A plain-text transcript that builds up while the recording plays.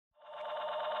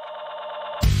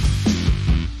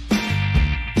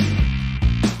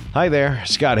Hi there,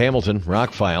 Scott Hamilton,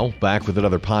 ROCKFILE, back with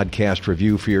another podcast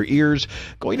review for your ears.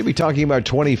 Going to be talking about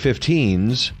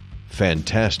 2015's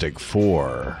Fantastic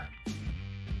Four.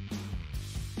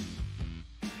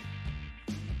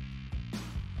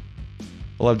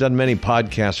 Well, I've done many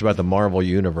podcasts about the Marvel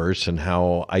Universe and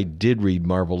how I did read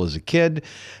Marvel as a kid,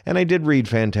 and I did read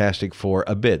Fantastic Four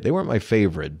a bit. They weren't my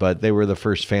favorite, but they were the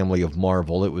first family of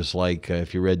Marvel. It was like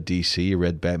if you read DC, you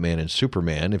read Batman and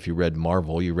Superman. If you read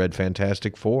Marvel, you read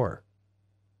Fantastic Four.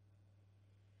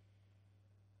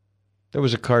 There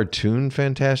was a cartoon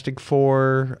Fantastic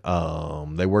Four.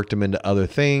 They worked them into other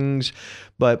things,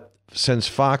 but since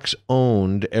Fox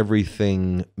owned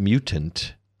everything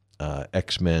mutant,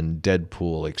 X-Men,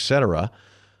 Deadpool, etc.,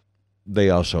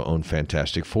 they also own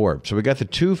Fantastic Four. So we got the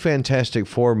two Fantastic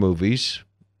Four movies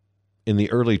in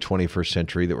the early 21st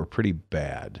century that were pretty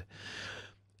bad.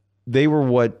 They were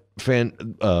what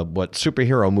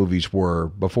superhero movies were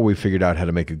before we figured out how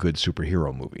to make a good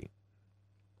superhero movie.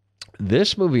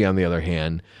 This movie, on the other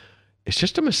hand, is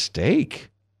just a mistake.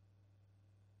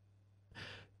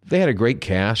 They had a great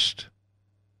cast.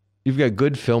 You've got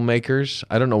good filmmakers.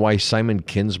 I don't know why Simon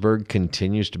Kinberg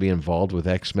continues to be involved with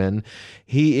X-Men.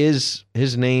 His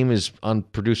name is on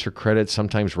producer credits,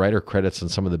 sometimes writer credits on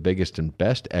some of the biggest and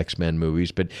best X-Men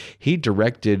movies, but he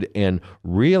directed and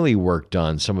really worked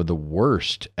on some of the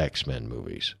worst X-Men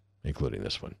movies, including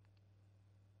this one.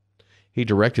 He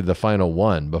directed the final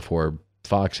one before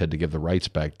Fox had to give the rights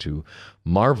back to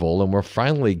Marvel, and we're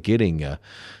finally getting a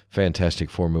Fantastic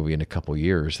Four movie in a couple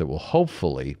years that will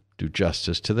hopefully do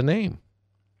justice to the name.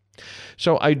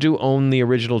 So I do own the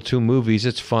original two movies.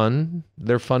 It's fun.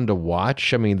 They're fun to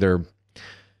watch. I mean, they're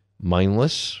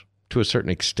mindless to a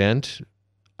certain extent.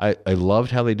 I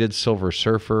loved how they did Silver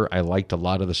Surfer. I liked a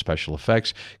lot of the special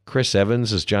effects. Chris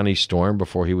Evans as Johnny Storm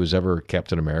before he was ever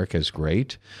Captain America is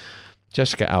great.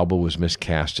 Jessica Alba was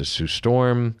miscast as Sue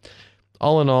Storm.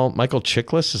 All in all, Michael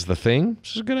Chiklis is the Thing.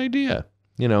 This is a good idea.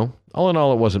 You know, all in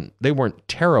all, they weren't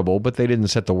terrible, but they didn't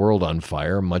set the world on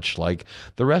fire, much like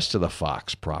the rest of the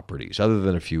Fox properties, other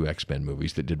than a few X-Men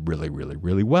movies that did really, really,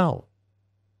 really well.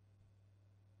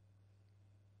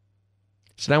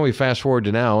 So now we fast forward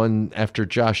to now, and after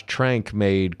Josh Trank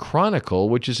made Chronicle,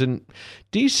 which is a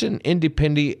decent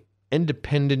independent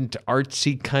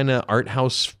artsy kind of art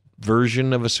house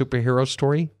version of a superhero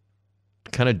story,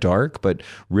 kind of dark, but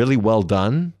really well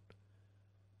done.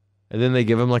 And then they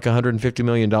give him like $150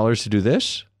 million to do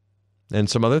this and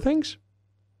some other things?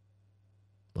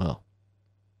 Well,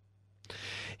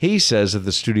 he says that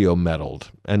the studio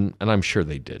meddled, and I'm sure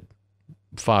they did.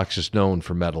 Fox is known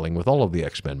for meddling with all of the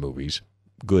X-Men movies,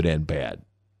 good and bad.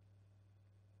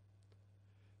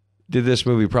 Did this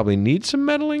movie probably need some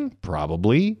meddling?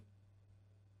 Probably.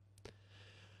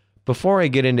 Before I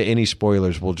get into any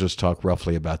spoilers, we'll just talk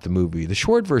roughly about the movie. The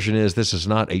short version is this is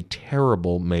not a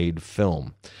terrible made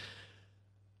film.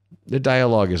 The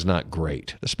dialogue is not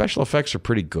great. The special effects are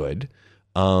pretty good.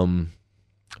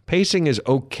 Pacing is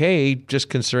okay, just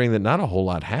considering that not a whole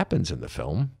lot happens in the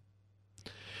film.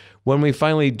 When we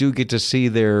finally do get to see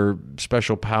their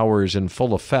special powers in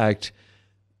full effect,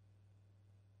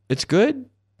 it's good.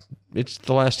 It's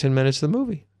the last 10 minutes of the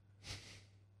movie.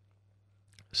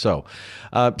 So,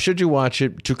 should you watch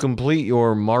it to complete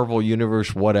your Marvel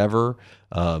Universe whatever?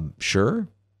 Sure.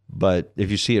 But if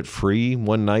you see it free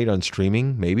one night on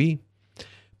streaming, maybe.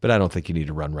 But I don't think you need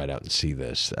to run right out and see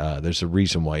this. There's a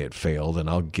reason why it failed, and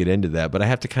I'll get into that. But I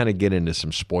have to kind of get into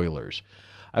some spoilers.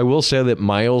 I will say that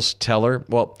Miles Teller,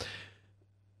 well,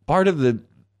 part of the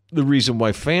reason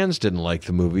why fans didn't like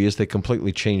the movie is they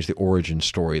completely changed the origin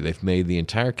story. They've made the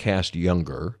entire cast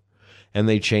younger, and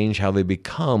they change how they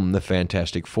become the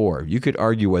Fantastic Four. You could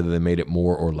argue whether they made it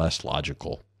more or less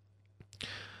logical.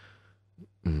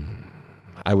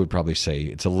 I would probably say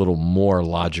it's a little more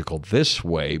logical this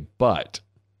way, but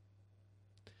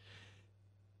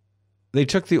they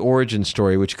took the origin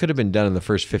story, which could have been done in the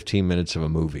first 15 minutes of a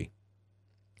movie,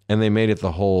 and they made it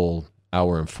the whole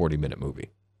hour and 40-minute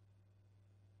movie.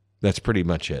 That's pretty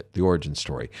much it, the origin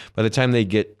story. By the time they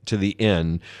get to the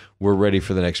end, we're ready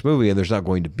for the next movie, and there's not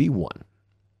going to be one.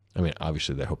 I mean,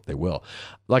 obviously, I hope they will.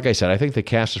 Like I said, I think the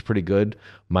cast is pretty good.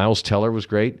 Miles Teller was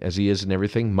great, as he is in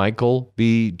everything. Michael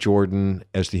B. Jordan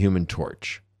as the Human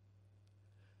Torch.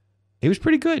 He was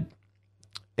pretty good.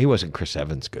 He wasn't Chris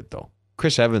Evans good, though.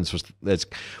 Chris Evans was,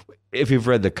 if you've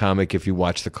read the comic, if you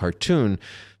watch the cartoon,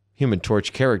 Human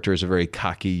Torch character is a very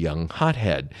cocky young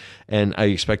hothead. And I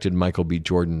expected Michael B.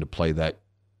 Jordan to play that.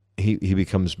 He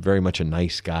becomes very much a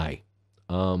nice guy.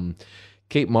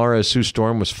 Kate Mara as Sue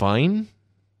Storm was fine.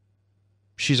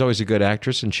 She's always a good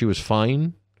actress, and she was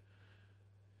fine.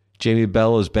 Jamie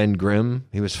Bell as Ben Grimm.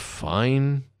 He was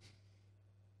fine.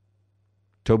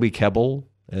 Toby Kebbell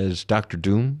as Dr.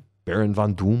 Doom, Baron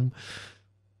Von Doom.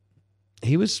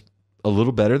 He was a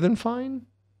little better than fine.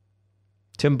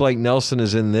 Tim Blake Nelson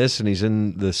is in this, and he's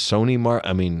in the Sony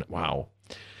I mean, wow.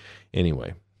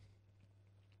 Anyway,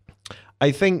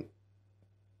 I think,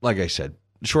 like I said,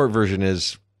 the short version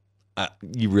is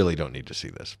you really don't need to see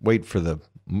this. Wait for the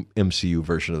MCU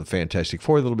version of the Fantastic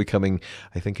Four that'll be coming,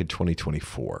 I think, in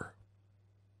 2024.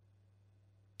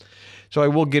 So I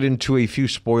will get into a few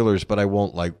spoilers, but I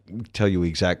won't tell you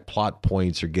exact plot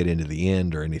points or get into the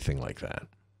end or anything like that.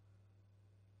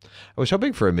 I was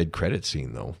hoping for a mid-credit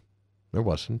scene, though. There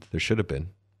wasn't. There should have been.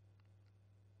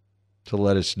 To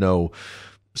let us know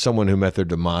someone who met their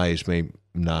demise may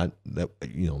not.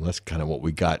 That's kind of what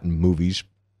we got in movies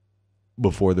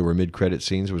before there were mid-credit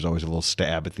scenes. There was always a little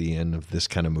stab at the end of this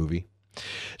kind of movie.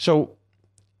 So,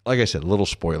 like I said, a little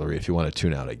spoilery. If you want to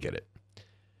tune out, I get it.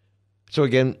 So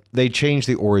again, they changed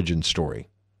the origin story.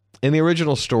 In the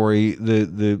original story,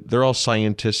 they're all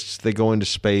scientists. They go into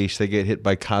space. They get hit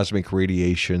by cosmic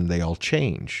radiation. They all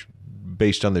change.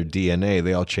 Based on their DNA,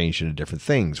 they all change into different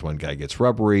things. One guy gets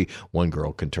rubbery. One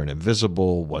girl can turn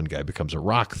invisible. One guy becomes a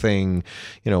rock thing.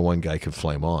 One guy can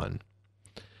flame on.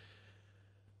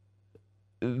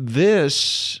 They're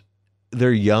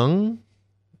young.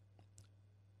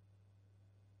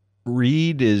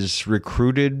 Reed is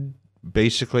recruited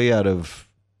basically out of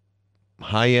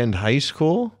high-end high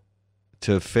school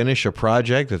to finish a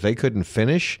project that they couldn't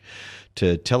finish,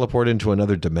 to teleport into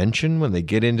another dimension. When they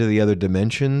get into the other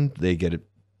dimension, they get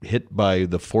hit by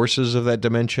the forces of that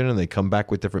dimension and they come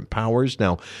back with different powers.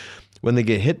 Now, when they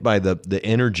get hit by the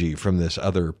energy from this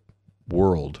other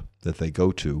world that they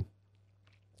go to,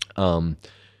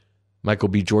 Michael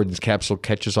B. Jordan's capsule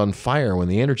catches on fire when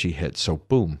the energy hits. So,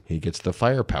 boom, he gets the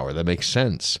firepower. That makes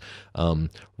sense.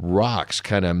 Rocks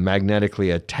kind of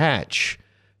magnetically attach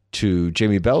to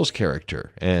Jamie Bell's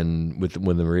character, and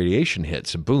when the radiation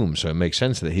hits, boom, so it makes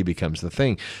sense that he becomes the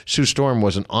thing. Sue Storm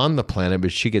wasn't on the planet,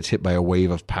 but she gets hit by a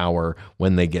wave of power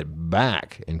when they get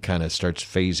back and kind of starts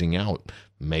phasing out.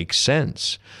 Makes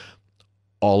sense.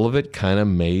 All of it kind of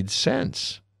made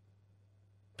sense.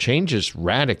 Changes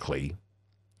radically.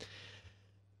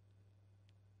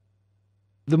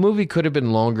 The movie could have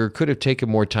been longer, could have taken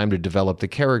more time to develop the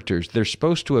characters. They're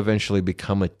supposed to eventually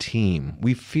become a team.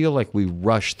 We feel like we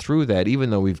rushed through that,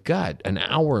 even though we've got an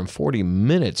hour and 40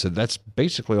 minutes, and that's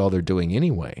basically all they're doing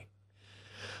anyway.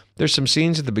 There's some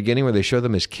scenes at the beginning where they show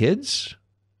them as kids.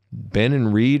 Ben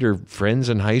and Reed are friends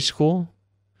in high school.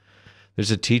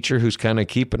 There's a teacher who's kind of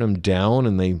keeping them down,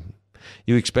 and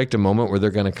you expect a moment where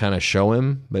they're going to kind of show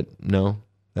him, but no.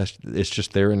 It's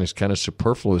just there, and it's kind of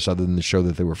superfluous other than to show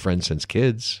that they were friends since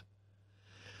kids.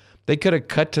 They could have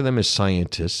cut to them as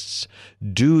scientists,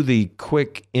 do the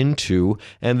quick into,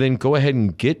 and then go ahead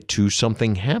and get to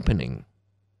something happening.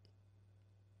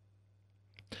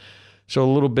 So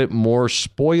a little bit more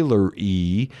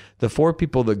spoiler-y. The four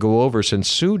people that go over, since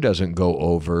Sue doesn't go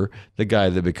over, the guy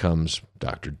that becomes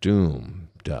Dr. Doom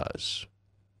does.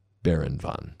 Baron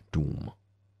Von Doom.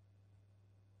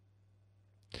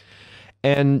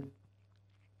 And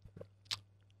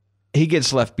he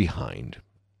gets left behind.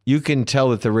 You can tell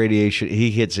that the radiation, he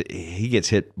gets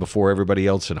hit before everybody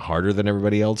else and harder than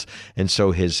everybody else. And so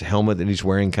his helmet that he's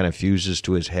wearing kind of fuses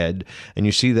to his head. And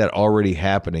you see that already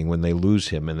happening when they lose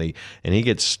him. And he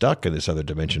gets stuck in this other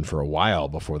dimension for a while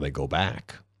before they go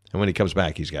back. And when he comes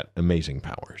back, he's got amazing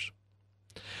powers.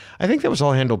 I think that was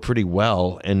all handled pretty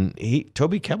well, and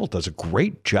Toby Kebbell does a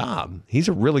great job. He's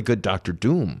a really good Dr.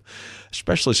 Doom,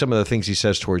 especially some of the things he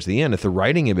says towards the end. If the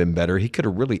writing had been better, he could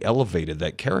have really elevated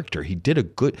that character. He did a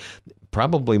good,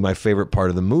 probably my favorite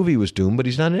part of the movie was Doom, but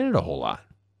he's not in it a whole lot.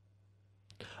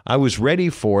 I was ready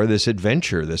for this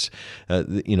adventure, he's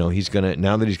going to,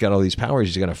 now that he's got all these powers,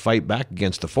 he's going to fight back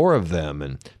against the four of them,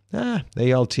 and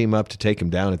they all team up to take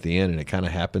him down at the end, and it kind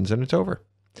of happens, and it's over.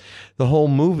 The whole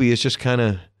movie is just kind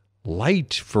of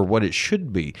light for what it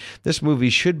should be. This movie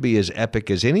should be as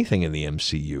epic as anything in the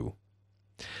MCU.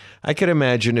 I could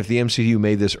imagine if the MCU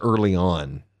made this early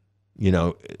on,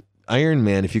 Iron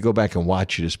Man, if you go back and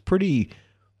watch it, is pretty,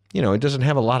 it doesn't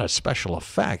have a lot of special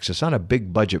effects. It's not a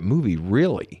big budget movie,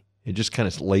 really. It just kind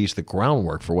of lays the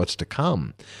groundwork for what's to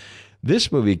come.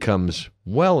 This movie comes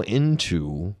well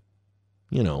into,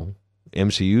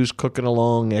 MCU's cooking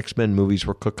along, X-Men movies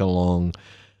were cooking along.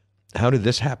 How did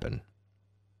this happen?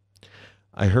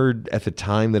 I heard at the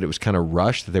time that it was kind of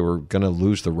rushed, that they were going to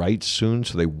lose the rights soon,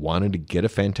 so they wanted to get a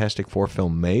Fantastic Four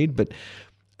film made, but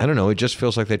I don't know, it just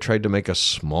feels like they tried to make a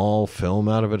small film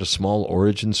out of it, a small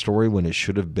origin story, when it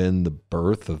should have been the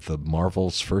birth of the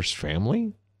Marvel's first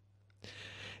family.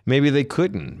 Maybe they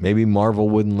couldn't. Maybe Marvel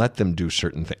wouldn't let them do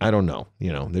certain things. I don't know.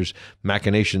 There's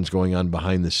machinations going on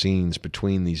behind the scenes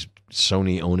between these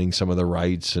Sony owning some of the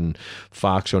rights and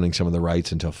Fox owning some of the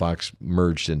rights until Fox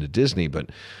merged into Disney.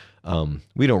 But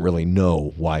we don't really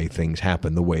know why things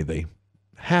happen the way they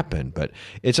happen. But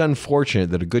it's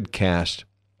unfortunate that a good cast,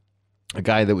 a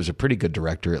guy that was a pretty good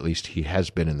director, at least he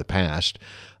has been in the past,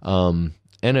 and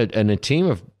a team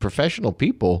of professional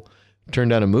people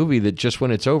turned out a movie that just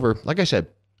when it's over, like I said,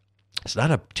 it's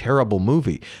not a terrible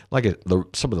movie.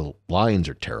 Some of the lines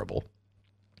are terrible.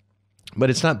 But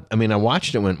it's not, I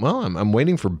watched it and went, well, I'm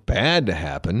waiting for bad to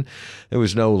happen. There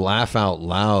was no laugh out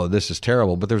loud, this is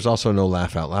terrible, but there's also no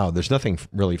laugh out loud. There's nothing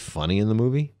really funny in the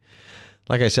movie.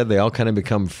 Like I said, they all kind of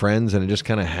become friends and it just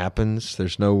kind of happens.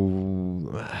 There's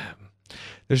no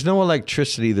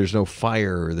electricity, there's no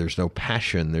fire, there's no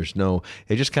passion,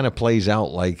 it just kind of plays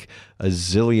out like a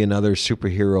zillion other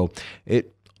superhero.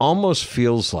 It almost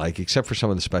feels like, except for some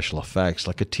of the special effects,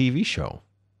 like a TV show.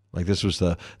 Like this was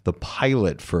the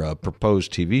pilot for a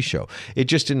proposed TV show. It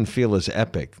just didn't feel as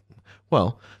epic.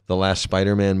 Well, the last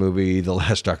Spider-Man movie, the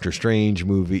last Doctor Strange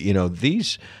movie,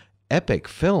 these epic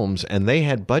films, and they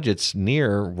had budgets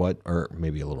near what, or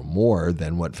maybe a little more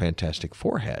than what Fantastic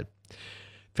Four had.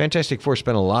 Fantastic Four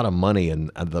spent a lot of money,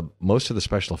 and most of the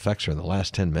special effects are in the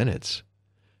last 10 minutes.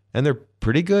 And they're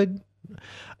pretty good.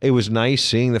 It was nice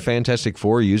seeing the Fantastic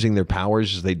Four using their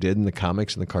powers as they did in the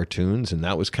comics and the cartoons, and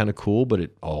that was kind of cool, but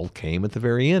it all came at the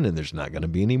very end, and there's not going to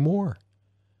be any more.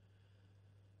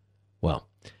 Well,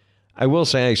 I will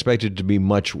say I expected it to be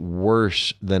much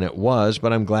worse than it was,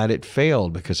 but I'm glad it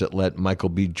failed because it let Michael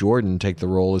B. Jordan take the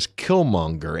role as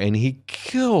Killmonger, and he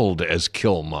killed as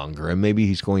Killmonger, and maybe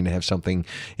he's going to have something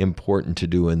important to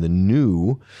do in the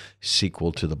new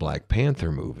sequel to the Black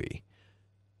Panther movie.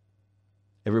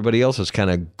 Everybody else has kind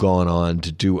of gone on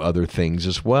to do other things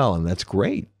as well, and that's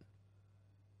great.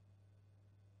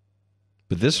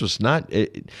 But this was not...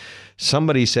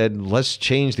 somebody said, let's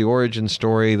change the origin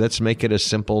story. Let's make it a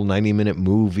simple 90-minute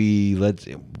movie.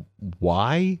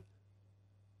 Why?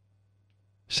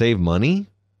 Save money?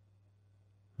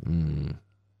 You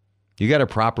got a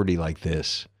property like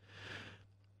this.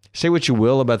 Say what you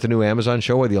will about the new Amazon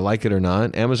show, whether you like it or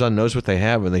not. Amazon knows what they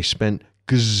have, and they spent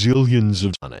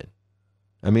gazillions on it.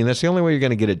 That's the only way you're going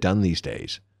to get it done these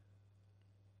days.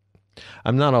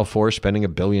 I'm not all for spending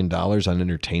 $1 billion on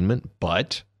entertainment,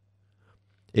 but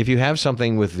if you have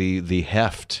something with the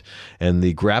heft and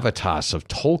the gravitas of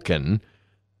Tolkien,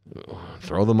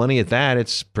 throw the money at that.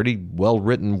 It's pretty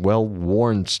well-written,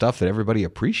 well-worn stuff that everybody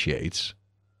appreciates.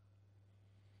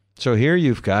 So here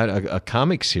you've got a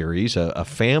comic series, a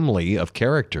family of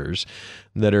characters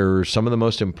that are some of the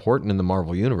most important in the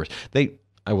Marvel Universe.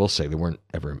 I will say they weren't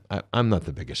ever... I'm not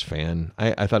the biggest fan.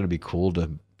 I thought it'd be cool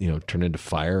to, turn into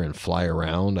fire and fly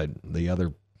around. The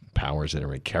other powers I didn't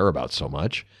really care about so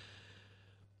much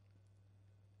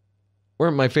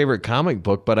weren't my favorite comic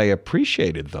book, but I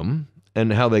appreciated them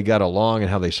and how they got along and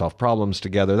how they solved problems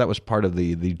together. That was part of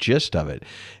the gist of it.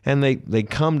 And they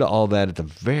come to all that at the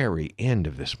very end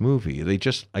of this movie. They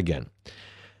just, again,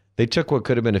 they took what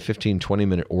could have been a 15,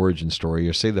 20-minute origin story,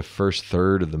 or say the first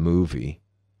third of the movie,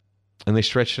 and they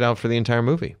stretched it out for the entire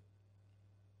movie.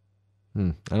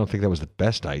 I don't think that was the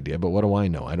best idea, but what do I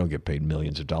know? I don't get paid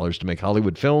millions of dollars to make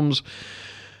Hollywood films.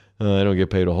 I don't get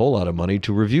paid a whole lot of money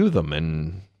to review them,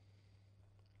 and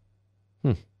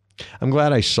I'm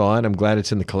glad I saw it. I'm glad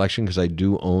it's in the collection because I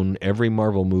do own every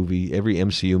Marvel movie, every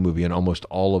MCU movie, and almost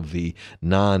all of the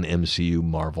non-MCU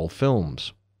Marvel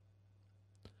films.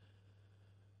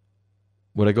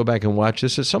 Would I go back and watch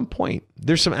this at some point?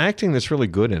 There's some acting that's really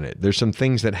good in it. There's some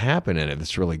things that happen in it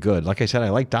that's really good. Like I said, I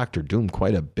like Doctor Doom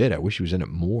quite a bit. I wish he was in it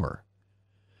more.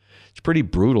 It's pretty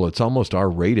brutal. It's almost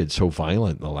R-rated, so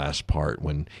violent in the last part.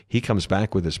 When he comes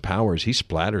back with his powers, he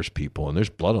splatters people, and there's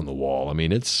blood on the wall.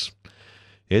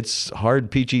 It's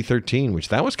hard PG-13, which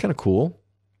that was kind of cool.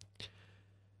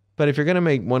 But if you're going to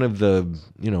make one of the,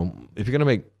 if you're going to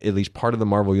make at least part of the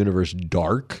Marvel Universe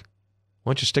dark, why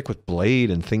don't you stick with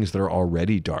Blade and things that are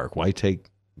already dark? Why take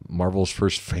Marvel's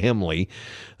first family,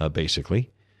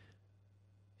 basically?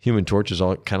 Human Torch is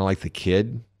all kind of like the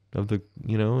kid of the,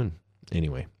 and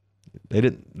anyway.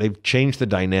 They've changed the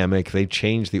dynamic. They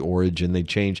changed the origin. They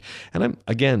changed. And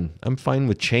I'm fine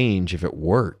with change if it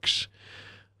works.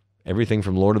 Everything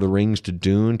from Lord of the Rings to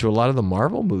Dune to a lot of the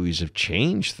Marvel movies have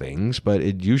changed things, but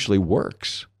it usually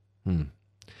works.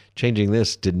 Changing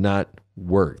this did not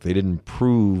work. They didn't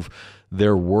prove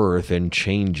their worth in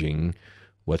changing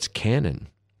what's canon.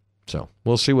 So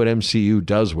we'll see what MCU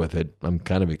does with it. I'm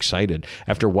kind of excited.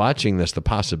 After watching this, the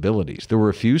possibilities. There were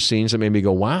a few scenes that made me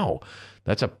go, wow,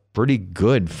 that's a pretty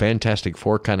good Fantastic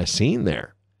Four kind of scene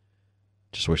there.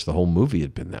 Just wish the whole movie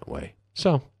had been that way.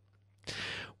 So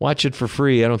watch it for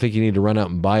free. I don't think you need to run out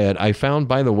and buy it. I found,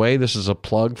 by the way, this is a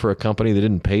plug for a company that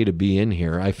didn't pay to be in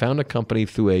here. I found a company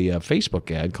through a Facebook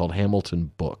ad called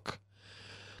Hamilton Book.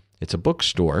 It's a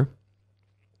bookstore.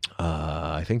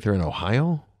 I think they're in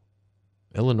Ohio,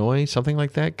 Illinois, something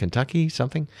like that, Kentucky,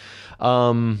 something.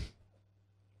 I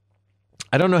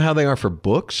don't know how they are for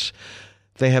books.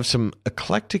 They have some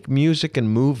eclectic music and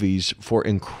movies for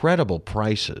incredible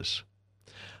prices.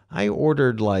 I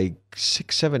ordered like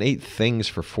 6, 7, 8 things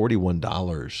for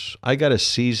 $41. I got a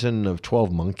season of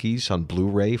 12 Monkeys on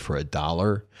Blu-ray for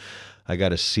 $1. I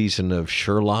got a season of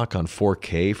Sherlock on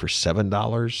 4K for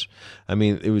 $7. I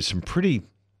mean, it was some pretty...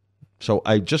 So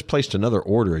I just placed another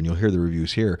order, and you'll hear the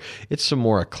reviews here. It's some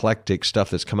more eclectic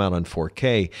stuff that's come out on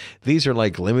 4K. These are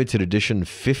like limited edition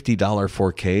 $50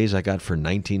 4Ks I got for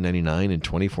 $19.99 and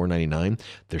 $24.99.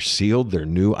 They're sealed. They're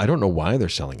new. I don't know why they're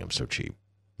selling them so cheap.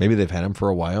 Maybe they've had them for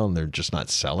a while and they're just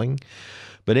not selling.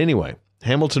 But anyway,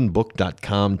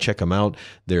 HamiltonBook.com. Check them out.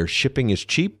 Their shipping is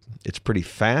cheap. It's pretty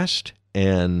fast.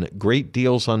 And great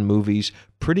deals on movies,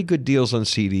 pretty good deals on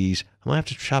CDs. I'm going to have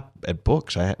to shop at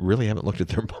books. I really haven't looked at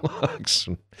their books.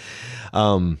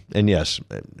 And yes,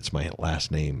 it's my last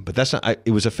name. But that's not,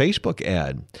 it was a Facebook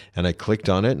ad. And I clicked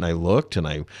on it and I looked and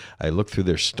I looked through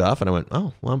their stuff and I went,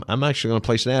 oh, well, I'm actually going to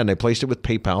place an ad. And I placed it with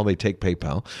PayPal. They take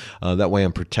PayPal. That way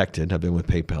I'm protected. I've been with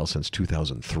PayPal since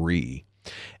 2003.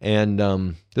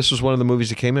 And this was one of the movies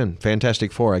that came in,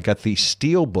 Fantastic Four. I got the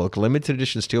Steelbook, limited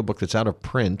edition Steelbook that's out of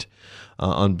print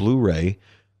on Blu-ray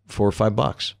for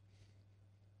 $5.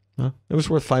 Well, it was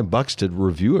worth $5 to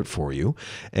review it for you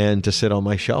and to sit on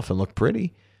my shelf and look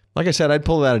pretty. Like I said, I'd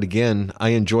pull that out again. I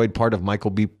enjoyed part of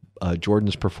Michael B.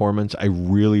 Jordan's performance. I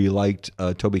really liked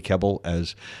Toby Kebbell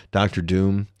as Dr.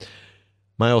 Doom.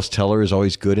 Miles Teller is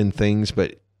always good in things,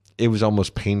 but it was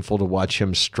almost painful to watch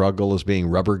him struggle as being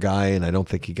Rubber Guy, and I don't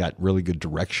think he got really good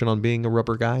direction on being a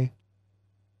Rubber Guy.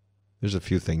 There's a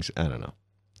few things, I don't know.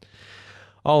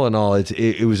 All in all,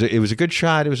 it was a good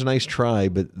shot. It was a nice try,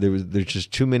 but there's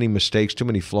just too many mistakes, too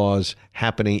many flaws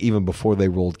happening even before they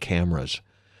rolled cameras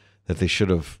that they should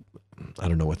have. I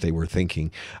don't know what they were thinking.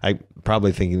 I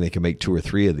probably thinking they could make 2 or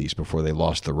 3 of these before they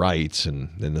lost the rights, and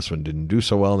then this one didn't do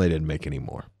so well, and they didn't make any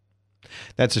more.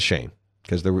 That's a shame,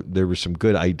 because there were some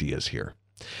good ideas here.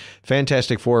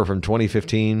 Fantastic Four from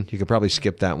 2015. You could probably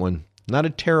skip that one. Not a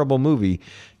terrible movie,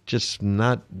 just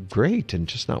not great and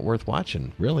just not worth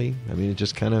watching, really. I mean, it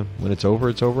just kind of, when it's over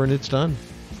and it's done.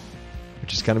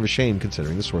 Which is kind of a shame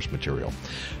considering the source material.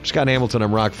 Scott Hamilton,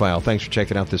 I'm ROCKFILE. Thanks for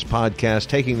checking out this podcast,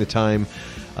 taking the time.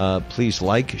 Please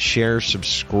like, share,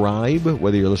 subscribe,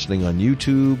 whether you're listening on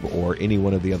YouTube or any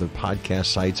one of the other podcast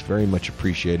sites. Very much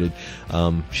appreciated.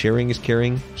 Sharing is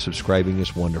caring. Subscribing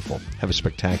is wonderful. Have a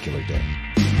spectacular day.